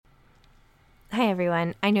Hi,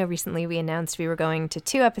 everyone. I know recently we announced we were going to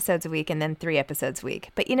 2 episodes a week and then 3 episodes a week.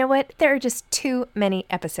 But you know what? There are just too many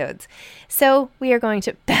episodes. So we are going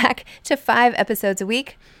back to 5 episodes a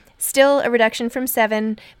week. Still a reduction from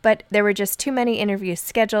 7, but there were just too many interviews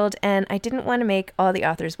scheduled, and I didn't want to make all the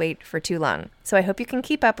authors wait for too long. So I hope you can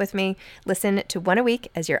keep up with me. Listen to 1 a week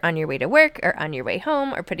as you're on your way to work or on your way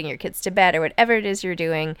home or putting your kids to bed or whatever it is you're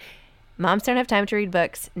doing. Moms Don't Have Time to Read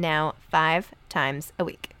Books, now 5 times a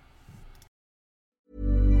week.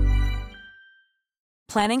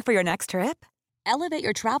 Planning for your next trip? Elevate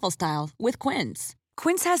your travel style with Quince.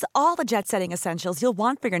 Quince has all the jet-setting essentials you'll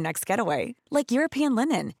want for your next getaway, like European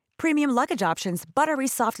linen, premium luggage options, buttery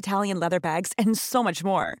soft Italian leather bags, and so much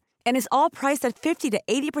more. And is all priced at 50 to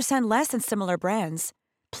 80% less than similar brands.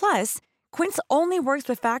 Plus, Quince only works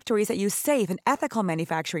with factories that use safe and ethical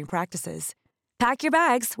manufacturing practices. Pack your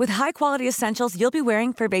bags with high-quality essentials you'll be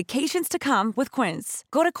wearing for vacations to come with Quince.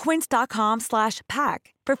 Go to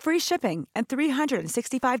quince.com/pack for free shipping and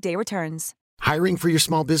 365-day returns. Hiring for your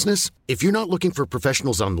small business? If you're not looking for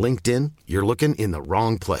professionals on LinkedIn, you're looking in the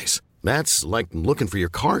wrong place. That's like looking for your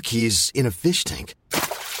car keys in a fish tank.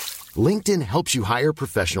 LinkedIn helps you hire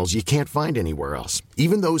professionals you can't find anywhere else,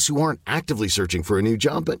 even those who aren't actively searching for a new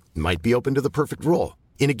job but might be open to the perfect role.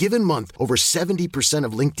 In a given month, over 70%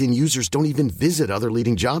 of LinkedIn users don't even visit other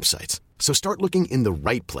leading job sites. So start looking in the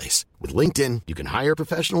right place. With LinkedIn, you can hire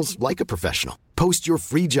professionals like a professional. Post your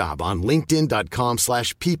free job on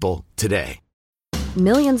linkedin.com/people today.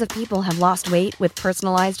 Millions of people have lost weight with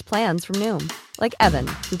personalized plans from Noom. Like Evan,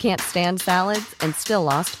 who can't stand salads and still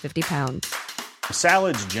lost 50 pounds.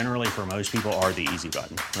 Salads generally for most people are the easy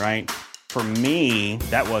button, right? For me,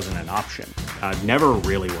 that wasn't an option. I never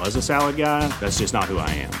really was a salad guy. That's just not who I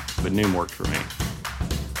am. But Noom worked for me.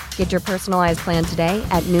 Get your personalized plan today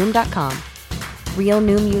at Noom.com. Real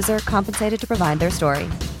Noom user compensated to provide their story.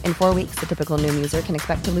 In 4 weeks, the typical Noom user can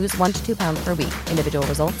expect to lose 1 to 2 pounds per week. Individual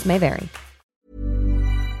results may vary.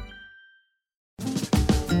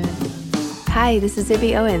 Hi, this is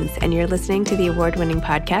Zibby Owens, and you're listening to the award-winning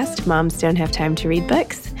podcast, Moms Don't Have Time to Read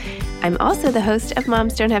Books. I'm also the host of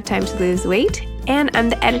Moms Don't Have Time to Lose Weight, and I'm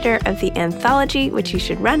the editor of the anthology, which you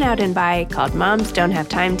should run out and buy, called Moms Don't Have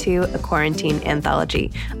Time to, a Quarantine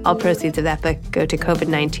Anthology. All proceeds of that book go to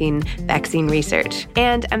COVID-19 vaccine research.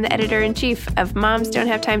 And I'm the editor-in-chief of Moms Don't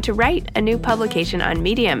Have Time to Write, a new publication on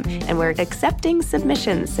Medium, and we're accepting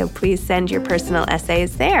submissions, so please send your personal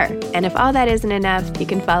essays there. And if all that isn't enough, you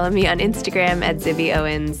can follow me on Instagram at Zibby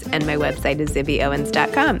Owens, and my website is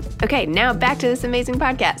zibbyowens.com. Okay, now back to this amazing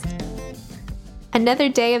podcast. Another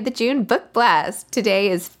day of the June Book Blast. Today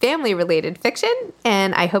is family-related fiction,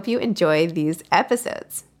 and I hope you enjoy these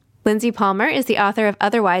episodes. Lindsey Palmer is the author of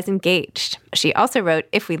Otherwise Engaged. She also wrote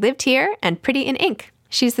If We Lived Here and Pretty in Ink.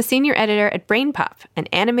 She's the senior editor at Brain Pop, an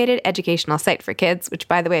animated educational site for kids, which,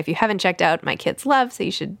 by the way, if you haven't checked out, my kids love, so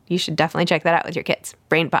you should definitely check that out with your kids.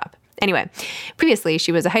 Brain Pop. Anyway, previously,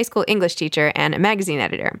 she was a high school English teacher and a magazine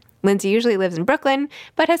editor. Lindsey usually lives in Brooklyn,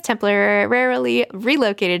 but has temporarily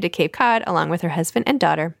relocated to Cape Cod along with her husband and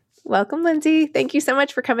daughter. Welcome, Lindsey. Thank you so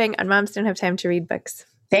much for coming on Moms Don't Have Time to Read Books.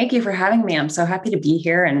 Thank you for having me. I'm so happy to be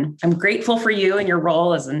here, and I'm grateful for you and your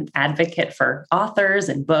role as an advocate for authors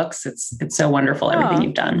and books. It's so wonderful, everything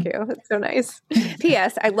you've done. Thank you. That's so nice.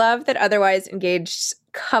 P.S. I love that Otherwise Engaged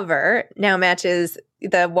cover now matches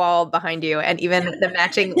the wall behind you and even the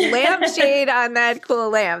matching lampshade on that cool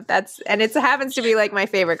lamp. And it happens to be like my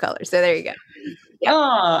favorite color. So there you go. Yep.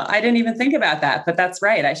 Oh, I didn't even think about that, but that's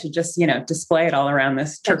right. I should just, display it all around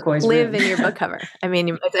this turquoise room. Live in your book cover. I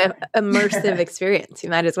mean, it's an immersive experience. You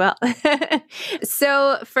might as well.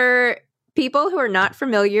 So for people who are not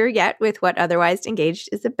familiar yet with what Otherwise Engaged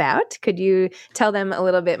is about, could you tell them a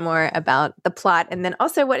little bit more about the plot and then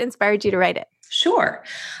also what inspired you to write it? Sure.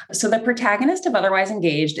 So the protagonist of Otherwise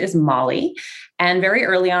Engaged is Molly. And very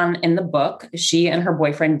early on in the book, she and her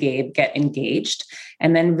boyfriend, Gabe, get engaged.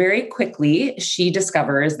 And then very quickly, she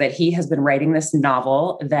discovers that he has been writing this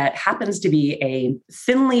novel that happens to be a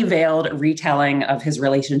thinly veiled retelling of his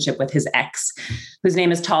relationship with his ex, whose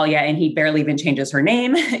name is Talia, and he barely even changes her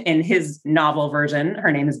name. In his novel version,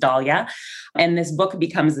 her name is Dahlia. And this book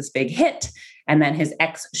becomes this big hit. And then his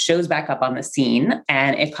ex shows back up on the scene,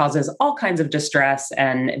 and it causes all kinds of distress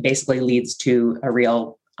and basically leads to a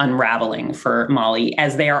real unraveling for Molly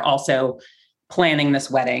as they are also planning this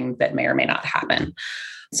wedding that may or may not happen.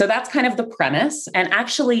 So that's kind of the premise. And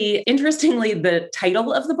actually, interestingly, the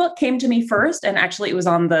title of the book came to me first. And actually, it was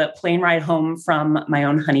on the plane ride home from my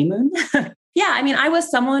own honeymoon. Yeah, I mean, I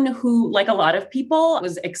was someone who, like a lot of people,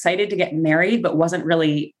 was excited to get married, but wasn't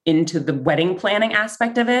really into the wedding planning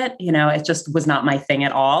aspect of it. It just was not my thing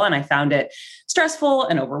at all. And I found it stressful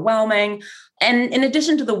and overwhelming. And in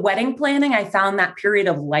addition to the wedding planning, I found that period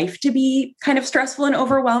of life to be kind of stressful and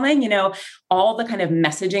overwhelming. All the kind of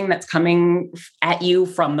messaging that's coming at you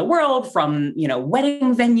from the world, from,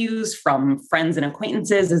 wedding venues, from friends and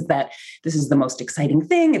acquaintances, is that this is the most exciting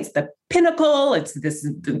thing. It's the pinnacle. It's this,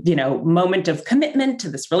 moment of commitment to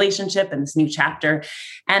this relationship and this new chapter.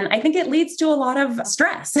 And I think it leads to a lot of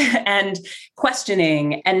stress and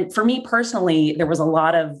questioning. And for me personally, there was a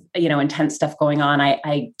lot of, intense stuff going on.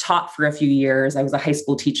 I taught for a few years. I was a high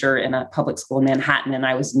school teacher in a public school in Manhattan, and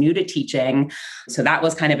I was new to teaching. So that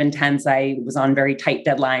was kind of intense. I was on very tight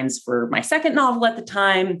deadlines for my second novel at the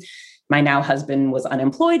time. My now husband was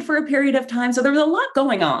unemployed for a period of time. So there was a lot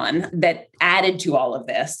going on that added to all of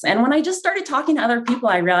this. And when I just started talking to other people,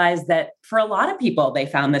 I realized that for a lot of people, they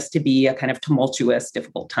found this to be a kind of tumultuous,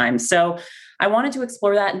 difficult time. So I wanted to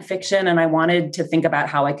explore that in fiction, and I wanted to think about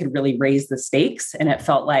how I could really raise the stakes. And it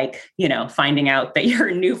felt like, finding out that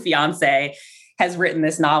your new fiance has written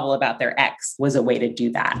this novel about their ex was a way to do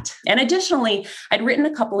that. And additionally, I'd written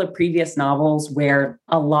a couple of previous novels where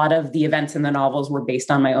a lot of the events in the novels were based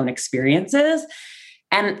on my own experiences.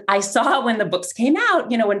 And I saw when the books came out,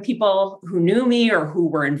 when people who knew me or who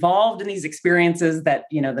were involved in these experiences that,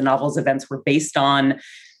 the novel's events were based on,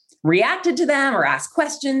 reacted to them or asked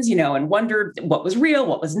questions, and wondered what was real,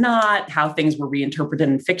 what was not, how things were reinterpreted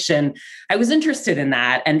in fiction. I was interested in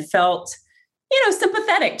that and felt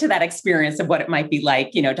sympathetic to that experience of what it might be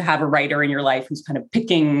like, to have a writer in your life who's kind of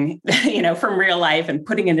picking, from real life and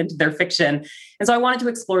putting it into their fiction. And so I wanted to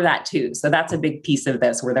explore that too. So that's a big piece of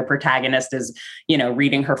this, where the protagonist is,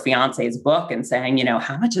 reading her fiance's book and saying,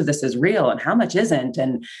 how much of this is real and how much isn't,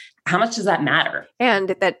 and how much does that matter?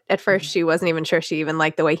 And that at first she wasn't even sure she even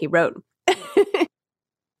liked the way he wrote.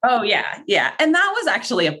 Oh, yeah. Yeah. And that was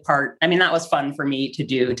actually that was fun for me to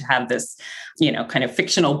do, to have this, kind of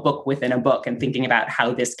fictional book within a book and thinking about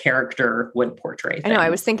how this character would portray things. I know. I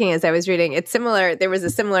was thinking as I was reading, it's similar. There was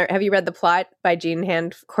have you read The Plot by Jean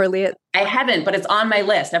Hand Corliet? I haven't, but it's on my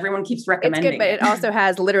list. Everyone keeps recommending it. It's good, but it also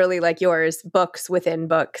has literally like yours, books within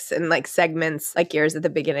books and like segments like yours at the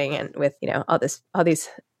beginning, and with, all these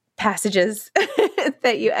passages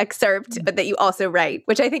that you excerpt, but that you also write,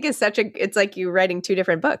 which I think is it's like you writing two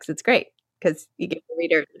different books. It's great because you give the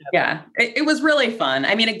reader. Yeah, it was really fun.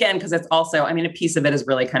 Again, because it's also, a piece of it is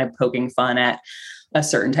really kind of poking fun at a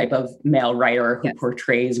certain type of male writer who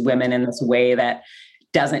portrays women in this way that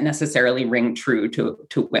doesn't necessarily ring true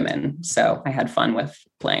to women. So I had fun with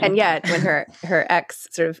playing. And yet when her ex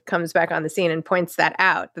sort of comes back on the scene and points that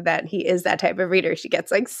out, that he is that type of reader, she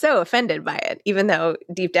gets like so offended by it, even though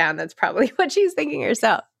deep down that's probably what she's thinking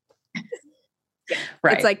herself.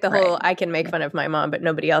 Right. It's like the whole I can make fun of my mom, but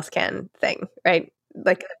nobody else can thing, right?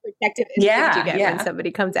 Like the protective instinct you get when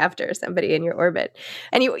somebody comes after somebody in your orbit.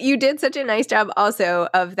 And you did such a nice job also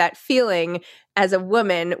of that feeling as a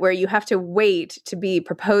woman where you have to wait to be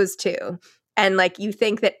proposed to. And like you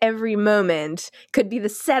think that every moment could be the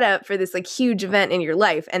setup for this like huge event in your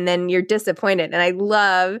life, and then you're disappointed. And I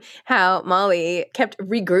love how Molly kept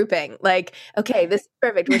regrouping. Like, okay, this is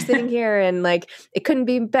perfect. We're sitting here, and like it couldn't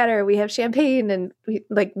be better. We have champagne and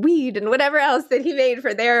like weed and whatever else that he made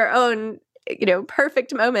for their own,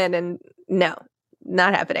 perfect moment. And no,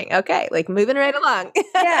 not happening. Okay, like moving right along.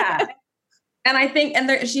 Yeah. And I think,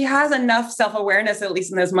 she has enough self-awareness, at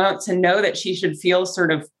least in those moments, to know that she should feel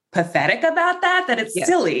sort of pathetic about that it's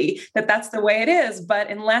silly that that's the way it is.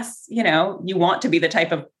 But unless, you want to be the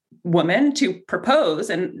type of woman to propose,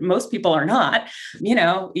 and most people are not,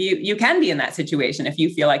 you can be in that situation if you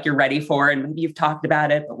feel like you're ready for it, and maybe you've talked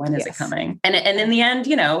about it, but when is it coming? And in the end,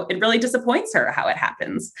 it really disappoints her how it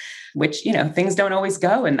happens, which, things don't always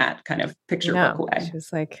go in that kind of picture book way.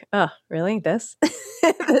 She's like, oh, really? This?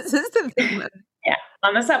 This is the thing. Yeah,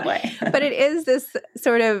 on the subway. But it is this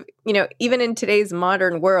sort of, even in today's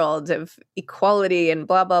modern world of equality and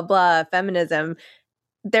blah, blah, blah, feminism,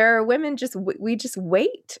 there are women we just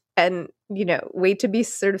wait and, wait to be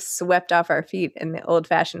sort of swept off our feet in the old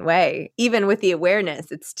fashioned way. Even with the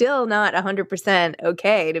awareness, it's still not 100%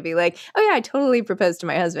 okay to be like, oh yeah, I totally proposed to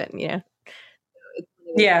my husband, Yeah.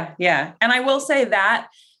 Yeah. And I will say that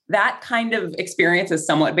kind of experience is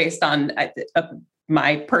somewhat based on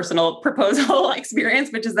my personal proposal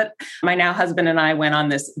experience, which is that my now husband and I went on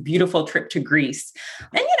this beautiful trip to Greece.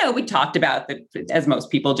 And, we talked about that, as most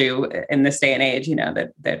people do in this day and age,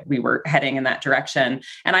 that we were heading in that direction.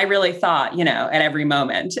 And I really thought, at every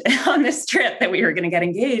moment on this trip that we were going to get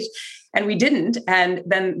engaged, and we didn't. And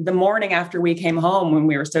then the morning after we came home, when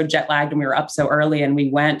we were so jet lagged and we were up so early, and we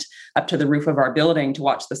went up to the roof of our building to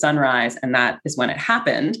watch the sunrise. And that is when it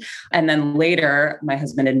happened. And then later, my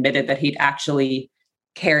husband admitted that he'd actually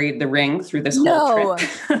carried the ring through this whole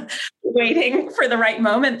trip. waiting for the right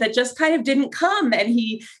moment that just kind of didn't come. And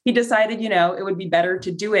he decided, it would be better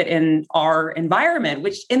to do it in our environment,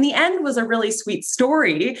 which in the end was a really sweet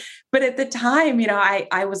story. But at the time,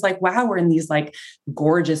 I was like, wow, we're in these like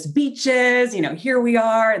gorgeous beaches, here we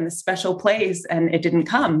are in this special place, and it didn't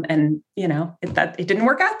come. And, it didn't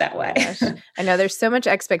work out that way. Gosh. I know there's so much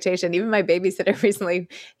expectation. Even my babysitter recently,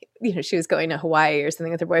 she was going to Hawaii or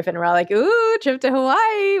something with her boyfriend, and we're all like, ooh, trip to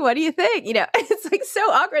Hawaii. What do you think? It's like so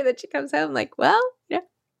awkward that she comes home like, well,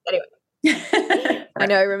 anyway. I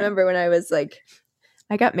know. I remember when I was like,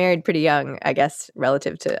 I got married pretty young, I guess,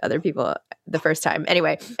 relative to other people the first time.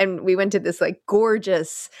 Anyway, and we went to this like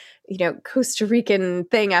gorgeous, Costa Rican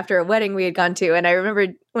thing after a wedding we had gone to. And I remember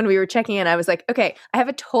when we were checking in, I was like, okay, I have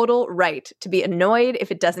a total right to be annoyed if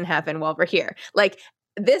it doesn't happen while we're here. Like,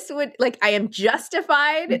 this would I am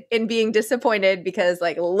justified in being disappointed because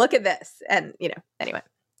look at this. And, anyway,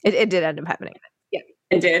 it did end up happening. Yeah,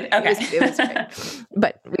 it did. Okay. It was great.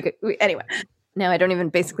 But anyway, now I don't even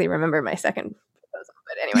basically remember my second proposal.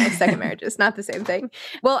 But anyway, second marriage is not the same thing.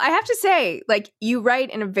 Well, I have to say, you write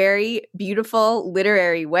in a very beautiful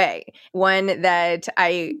literary way, one that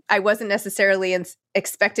I wasn't necessarily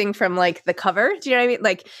expecting from the cover. Do you know what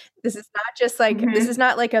I mean? This is not just this is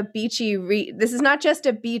not like a beachy read. This is not just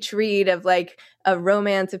a beach read of a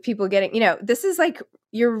romance of people getting, this is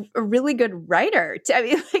you're a really good writer. I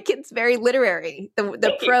mean, it's very literary,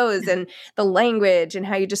 the prose and the language and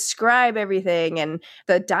how you describe everything and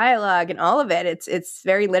the dialogue and all of it. It's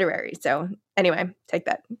very literary. So anyway, take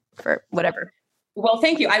that for whatever. Well,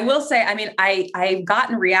 thank you. I will say, I mean, I've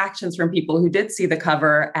gotten reactions from people who did see the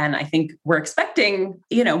cover, and I think we're expecting,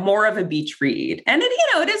 more of a beach read. And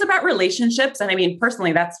it is about relationships. And I mean,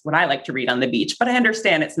 personally, that's what I like to read on the beach, but I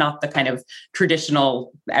understand it's not the kind of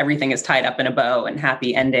traditional, everything is tied up in a bow and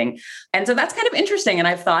happy ending. And so that's kind of interesting. And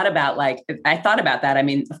I've thought about that. I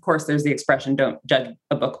mean, of course, there's the expression, don't judge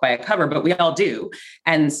a book by a cover, but we all do.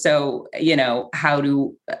 And so, how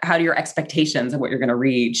do your expectations of what you're going to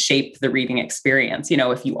read shape the reading experience?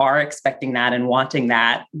 If you are expecting that and wanting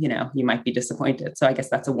that, you might be disappointed. So I guess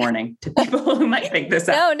that's a warning to people who might think this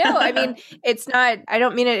up. No, I mean, it's not, I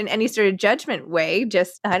don't mean it in any sort of judgment way.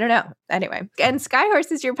 Just, I don't know. Anyway. And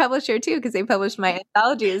Skyhorse is your publisher too, because they published my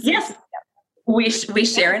anthologies. Yes. We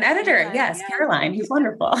share an editor. Yes, Caroline, who's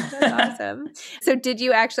wonderful. That's awesome. So did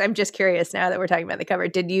you actually, I'm just curious now that we're talking about the cover,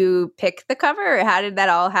 did you pick the cover or how did that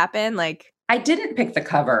all happen? I didn't pick the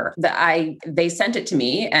cover. They sent it to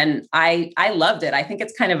me and I loved it. I think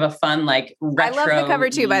it's kind of a fun, retro. I love the cover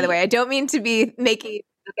too, by the way. I don't mean to be making.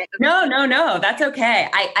 Okay. No. That's okay.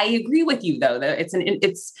 I agree with you though. That it's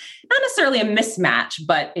not necessarily a mismatch,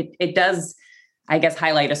 but it does, I guess,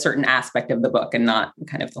 highlight a certain aspect of the book and not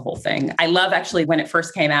kind of the whole thing. I love actually when it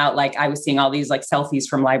first came out, I was seeing all these selfies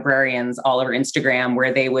from librarians all over Instagram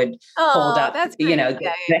where they would hold up,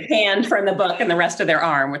 the hand from the book and the rest of their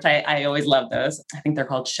arm, which I always love those. I think they're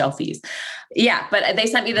called shelfies. Yeah. But they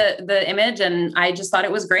sent me the image and I just thought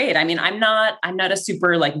it was great. I mean, I'm not a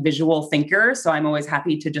super visual thinker, so I'm always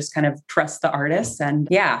happy to just kind of trust the artists. And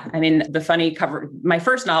yeah, I mean, the funny cover, my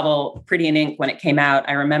first novel, Pretty in Ink, when it came out,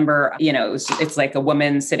 I remember, it's like a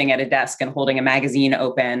woman sitting at a desk and holding a magazine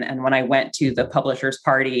open. And when I went to the publisher's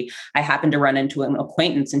party, I happened to run into an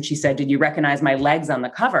acquaintance and she said, "Did you recognize my legs on the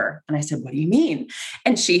cover?" And I said, "What do you mean?"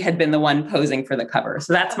 And she had been the one posing for the cover.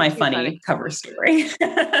 So that's my funny cover story.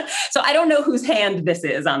 So I don't know whose hand this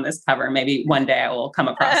is on this cover. Maybe one day I will come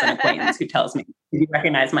across an acquaintance who tells me, "Did you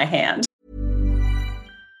recognize my hand?"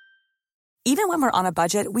 Even when we're on a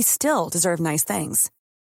budget, we still deserve nice things.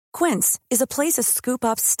 Quince is a place to scoop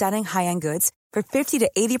up stunning high-end goods for 50 to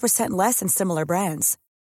 80% less than similar brands.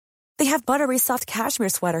 They have buttery soft cashmere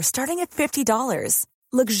sweaters starting at $50,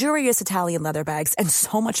 luxurious Italian leather bags, and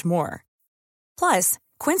so much more. Plus,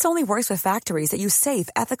 Quince only works with factories that use safe,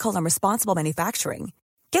 ethical, and responsible manufacturing.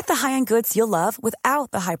 Get the high-end goods you'll love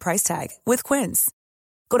without the high price tag with Quince.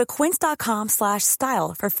 Go to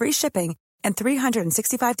quince.com/style for free shipping and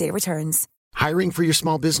 365-day returns. Hiring for your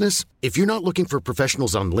small business? If you're not looking for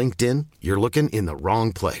professionals on LinkedIn, you're looking in the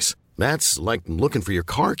wrong place. That's like looking for your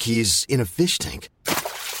car keys in a fish tank.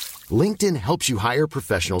 LinkedIn helps you hire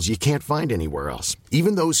professionals you can't find anywhere else,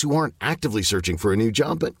 even those who aren't actively searching for a new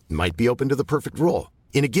job but might be open to the perfect role.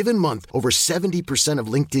 In a given month, over 70% of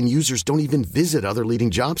LinkedIn users don't even visit other leading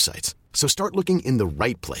job sites. So start looking in the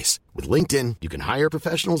right place. With LinkedIn, you can hire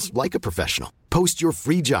professionals like a professional. Post your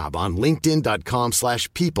free job on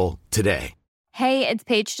linkedin.com/people today. Hey, it's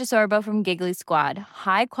Paige DeSorbo from Giggly Squad.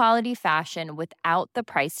 High quality fashion without the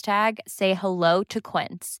price tag. Say hello to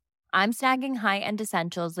Quince. I'm snagging high-end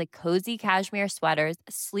essentials like cozy cashmere sweaters,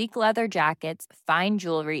 sleek leather jackets, fine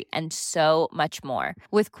jewelry, and so much more.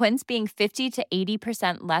 With Quince being 50 to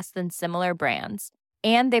 80% less than similar brands.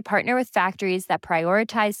 And they partner with factories that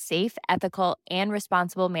prioritize safe, ethical, and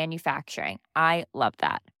responsible manufacturing. I love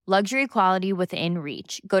that. Luxury quality within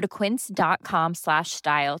reach. Go to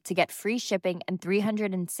quince.com/style to get free shipping and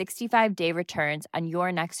 365-day returns on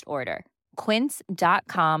your next order.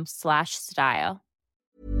 Quince.com/style.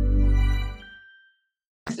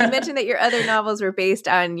 You mentioned that your other novels were based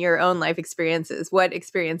on your own life experiences. What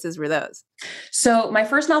experiences were those? So my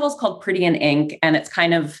first novel is called Pretty in Ink, and it's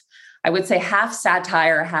kind of, I would say, half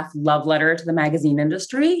satire, half love letter to the magazine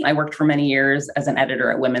industry. I worked for many years as an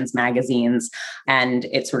editor at women's magazines, and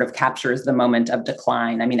it sort of captures the moment of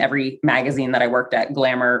decline. I mean, every magazine that I worked at,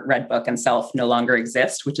 Glamour, Redbook, and Self, no longer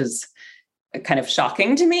exist, which is kind of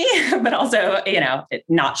shocking to me, but also,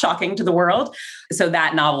 not shocking to the world. So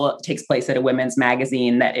that novel takes place at a women's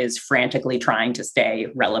magazine that is frantically trying to stay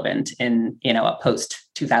relevant in, a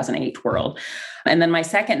post-2008 world. And then my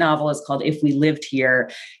second novel is called If We Lived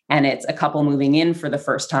Here. And it's a couple moving in for the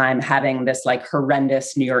first time, having this like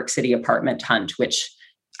horrendous New York City apartment hunt, which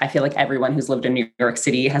I feel like everyone who's lived in New York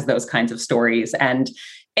City has those kinds of stories. And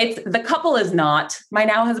the couple is not my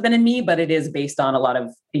now husband and me, but it is based on a lot of,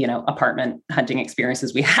 apartment hunting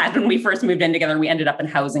experiences we had when we first moved in together. We ended up in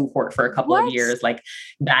housing court for a couple of years, like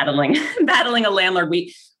battling a landlord.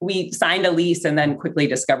 We signed a lease and then quickly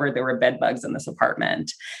discovered there were bed bugs in this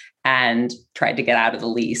apartment and tried to get out of the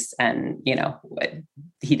lease. And,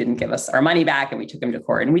 he didn't give us our money back and we took him to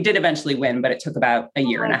court, and we did eventually win, but it took about a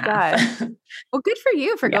year and a half. Well, good for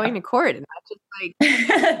you for going to court and not just like.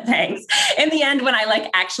 Thanks. In the end, when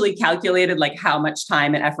I actually calculated how much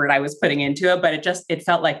time and effort I was putting into it, but it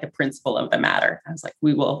felt like the principle of the matter. I was like,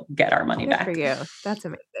 we will get our money back. Good for you. That's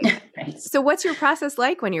amazing. Thanks. So what's your process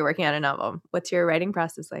like when you're working on a novel? What's your writing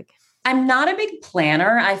process like? I'm not a big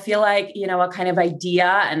planner. I feel like, a kind of idea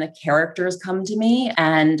and the characters come to me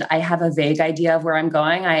and I have a vague idea of where I'm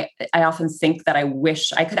going. I often think that I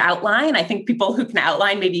wish I could outline. I think people who can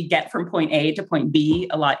outline maybe get from point A to point B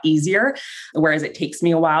a lot easier, whereas it takes me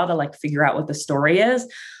a while to figure out what the story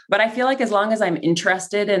is. But I feel like as long as I'm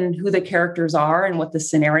interested in who the characters are and what the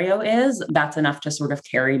scenario is, that's enough to sort of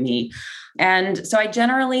carry me. And so I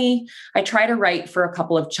try to write for a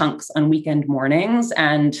couple of chunks on weekend mornings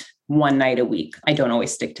and one night a week. I don't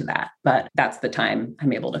always stick to that, but that's the time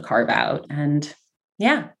I'm able to carve out. And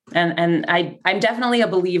yeah. And I'm definitely a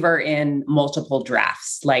believer in multiple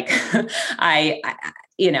drafts. I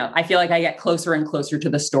feel like I get closer and closer to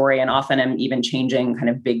the story and often am even changing kind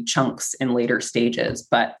of big chunks in later stages.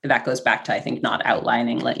 But that goes back to, I think, not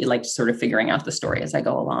outlining, sort of figuring out the story as I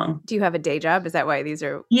go along. Do you have a day job? Is that why these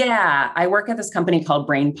are? Yeah. I work at this company called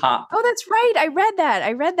Brain Pop. Oh, that's right. I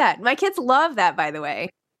read that. My kids love that, by the way.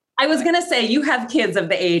 I was going to say, you have kids of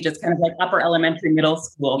the age, it's kind of like upper elementary, middle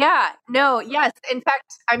school. Yeah, no, yes. In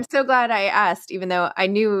fact, I'm so glad I asked, even though I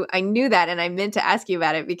knew that. And I meant to ask you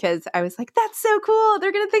about it because I was like, that's so cool.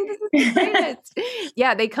 They're going to think this is the greatest.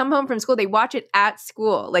 Yeah, they come home from school. They watch it at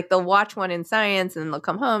school. They'll watch one in science and then they'll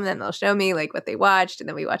come home and then they'll show me what they watched. And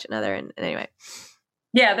then we watch another. And anyway.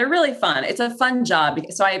 Yeah, they're really fun. It's a fun job.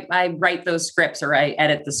 So I write those scripts or I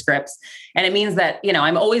edit the scripts. And it means that,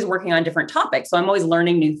 I'm always working on different topics. So I'm always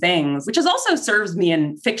learning new things, which also serves me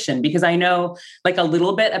in fiction because I know a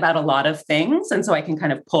little bit about a lot of things. And so I can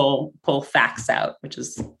kind of pull facts out, which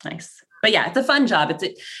is nice. But yeah, it's a fun job.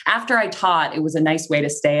 After I taught, it was a nice way to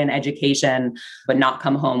stay in education, but not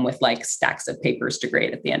come home with stacks of papers to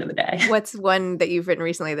grade at the end of the day. What's one that you've written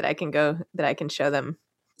recently that I can show them?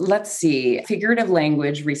 Let's see. Figurative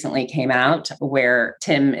Language recently came out where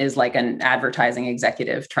Tim is an advertising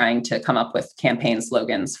executive trying to come up with campaign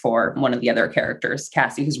slogans for one of the other characters,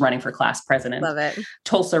 Cassie, who's running for class president. Love it.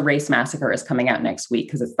 Tulsa Race Massacre is coming out next week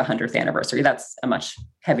because it's the 100th anniversary. That's a much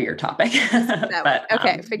heavier topic.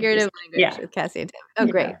 Okay. Figurative Language with Cassie and Tim. Oh,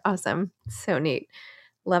 great. Yeah. Awesome. So neat.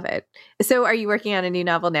 Love it. So are you working on a new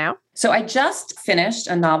novel now? So I just finished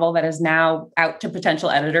a novel that is now out to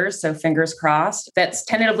potential editors. So fingers crossed. That's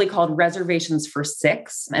tentatively called Reservations for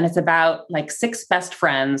Six. And it's about 6 best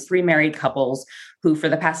friends, 3 married couples who for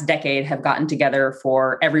the past decade have gotten together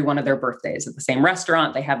for every one of their birthdays at the same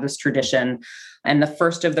restaurant. They have this tradition. And the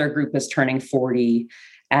first of their group is turning 40.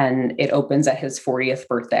 And it opens at his 40th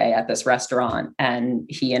birthday at this restaurant. And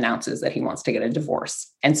he announces that he wants to get a divorce.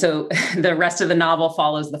 And so the rest of the novel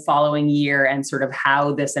follows the following year and sort of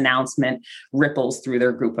how this announcement ripples through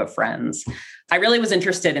their group of friends. I really was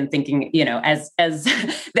interested in thinking, as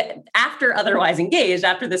after Otherwise Engaged,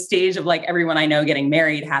 after the stage of like everyone I know getting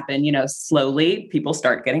married happened, slowly people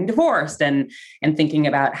start getting divorced and thinking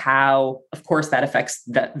about how, of course, that affects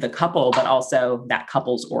the couple, but also that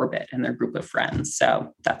couple's orbit and their group of friends.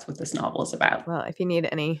 So that's what this novel is about. Well, if you need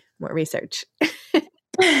any more research.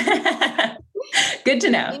 Good to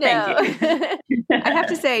know. Thank you. I have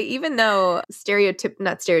to say, even though not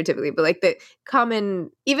stereotypically, but like the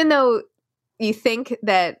common, even though you think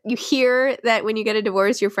that you hear that when you get a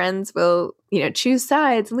divorce, your friends will, choose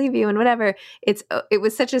sides and leave you and whatever. It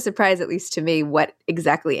was such a surprise, at least to me, what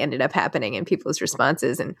exactly ended up happening in people's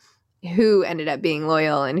responses and who ended up being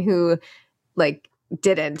loyal and who like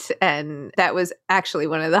didn't. And that was actually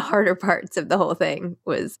one of the harder parts of the whole thing,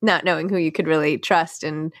 was not knowing who you could really trust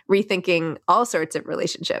and rethinking all sorts of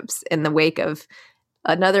relationships in the wake of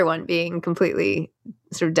another one being completely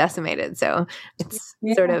sort of decimated. So it's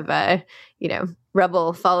sort of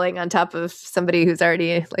rubble falling on top of somebody who's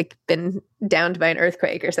already like been downed by an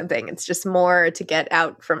earthquake or something. It's just more to get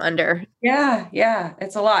out from under. Yeah.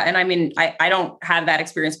 It's a lot. And I mean, I don't have that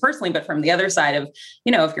experience personally, but from the other side of,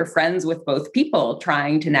 if you're friends with both people,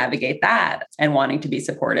 trying to navigate that and wanting to be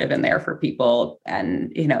supportive and there for people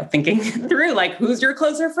and, thinking through like, who's your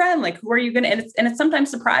closer friend? Like, who are you going to, and it's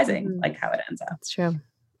sometimes surprising like how it ends up. That's true.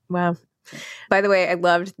 Wow. By the way, I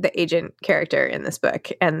loved the agent character in this book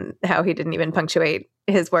and how he didn't even punctuate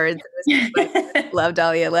his words. It was like, love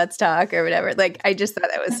Dahlia, let's talk or whatever. Like, I just thought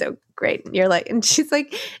that was so great. And you're like, and she's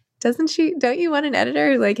like, don't you want an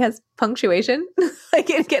editor who like has punctuation?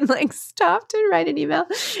 Like it can like stop to write an email?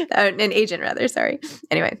 An agent rather, sorry.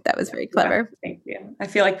 Anyway, that was very clever. Yeah, thank you. I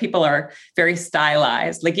feel like people are very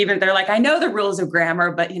stylized. Like even they're like, I know the rules of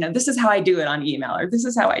grammar, but this is how I do it on email, or this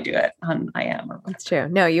is how I do it on IM. Or That's true.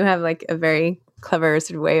 No, you have like a very clever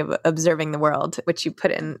sort of way of observing the world, which you put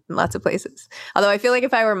in lots of places. Although I feel like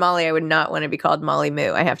if I were Molly, I would not want to be called Molly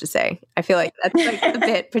Moo, I have to say. I feel like that's like a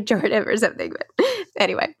bit pejorative or something. But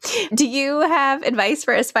anyway, do you have advice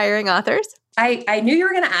for aspiring authors? I knew you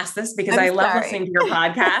were going to ask this because I love listening to your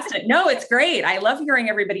podcast. No, it's great. I love hearing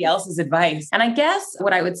everybody else's advice. And I guess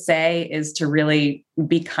what I would say is to really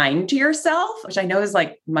be kind to yourself, which I know is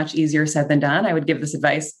like much easier said than done. I would give this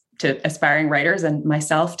advice to aspiring writers and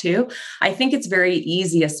myself too. I think it's very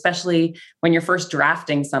easy, especially when you're first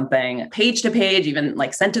drafting something, page to page, even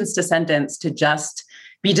like sentence to sentence, to just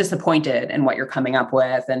be disappointed in what you're coming up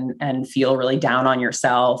with and feel really down on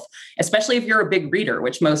yourself, especially if you're a big reader,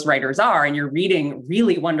 which most writers are, and you're reading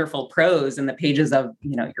really wonderful prose in the pages of,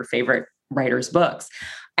 your favorite writers' books.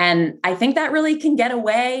 And I think that really can get in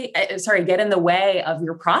the way of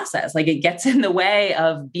your process. Like it gets in the way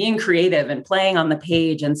of being creative and playing on the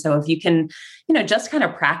page. And so if you can, just kind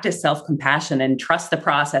of practice self-compassion and trust the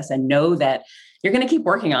process and know that you're going to keep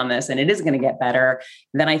working on this and it is going to get better,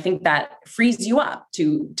 then I think that frees you up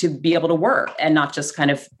to be able to work and not just kind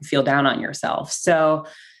of feel down on yourself. So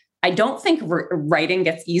I don't think writing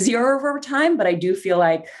gets easier over time, but I do feel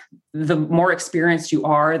like the more experienced you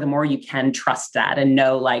are, the more you can trust that and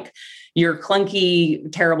know like your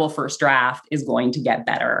clunky, terrible first draft is going to get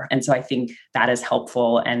better. And so I think that is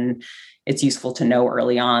helpful. And it's useful to know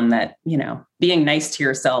early on that, being nice to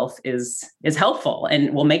yourself is helpful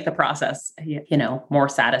and will make the process, more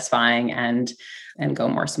satisfying and go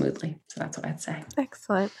more smoothly. So that's what I'd say.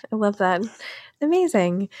 Excellent. I love that.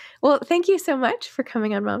 Amazing. Well, thank you so much for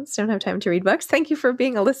coming on Moms Don't Have Time to Read Books. Thank you for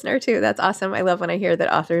being a listener too. That's awesome. I love when I hear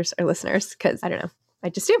that authors are listeners because I don't know. I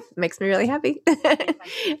just do. It makes me really happy.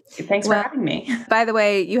 Thanks for having me. By the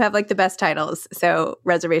way, you have like the best titles. So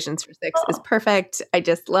Reservations for Six is perfect. I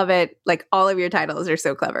just love it. Like all of your titles are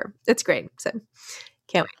so clever. It's great. So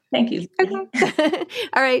can't wait. Thank you. Okay.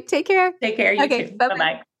 All right. Take care. Take care. You too.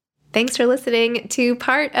 Bye-bye. Thanks for listening to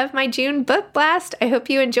part of my June book blast. I hope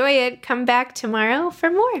you enjoy it. Come back tomorrow for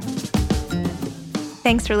more.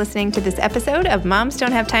 Thanks for listening to this episode of Moms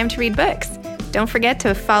Don't Have Time to Read Books. Don't forget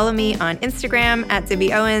to follow me on Instagram at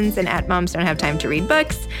Zibby Owens and at Moms Don't Have Time to Read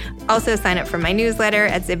Books. Also sign up for my newsletter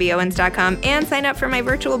at zibbyowens.com and sign up for my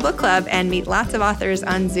virtual book club and meet lots of authors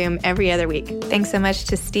on Zoom every other week. Thanks so much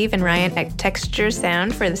to Steve and Ryan at Texture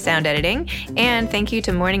Sound for the sound editing. And thank you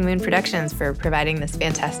to Morning Moon Productions for providing this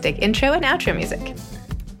fantastic intro and outro music.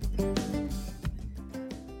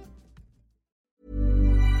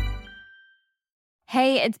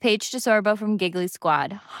 Hey, it's Paige DeSorbo from Giggly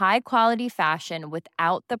Squad. High quality fashion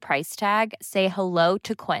without the price tag. Say hello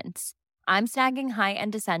to Quince. I'm snagging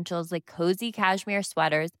high-end essentials like cozy cashmere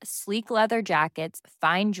sweaters, sleek leather jackets,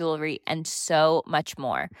 fine jewelry, and so much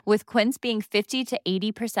more. With Quince being 50 to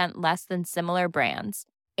 80% less than similar brands.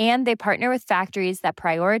 And they partner with factories that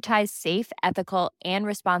prioritize safe, ethical, and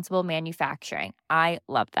responsible manufacturing. I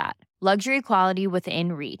love that. Luxury quality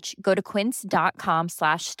within reach. Go to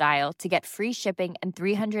quince.com/style to get free shipping and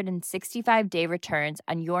 365-day returns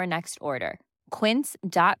on your next order.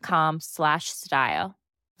 Quince.com/style.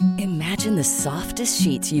 Imagine the softest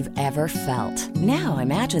sheets you've ever felt. Now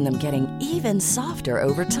imagine them getting even softer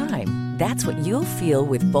over time. That's what you'll feel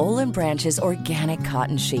with Boll & Branch's organic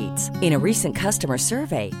cotton sheets. In a recent customer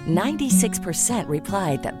survey, 96%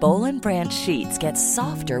 replied that Boll & Branch sheets get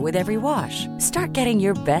softer with every wash. Start getting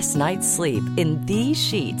your best night's sleep in these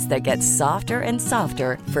sheets that get softer and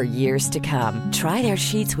softer for years to come. Try their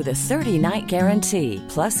sheets with a 30-night guarantee.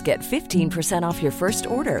 Plus, get 15% off your first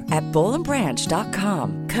order at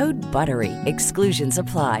bollandbranch.com. Code BUTTERY. Exclusions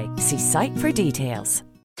apply. See site for details.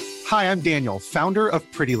 Hi, I'm Daniel, founder of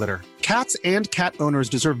Pretty Litter. Cats and cat owners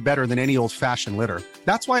deserve better than any old-fashioned litter.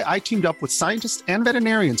 That's why I teamed up with scientists and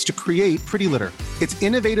veterinarians to create Pretty Litter. Its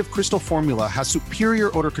innovative crystal formula has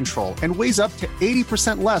superior odor control and weighs up to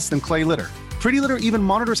 80% less than clay litter. Pretty Litter even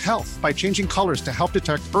monitors health by changing colors to help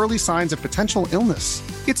detect early signs of potential illness.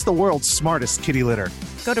 It's the world's smartest kitty litter.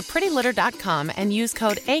 Go to prettylitter.com and use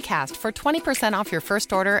code ACAST for 20% off your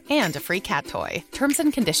first order and a free cat toy. Terms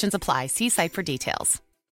and conditions apply. See site for details.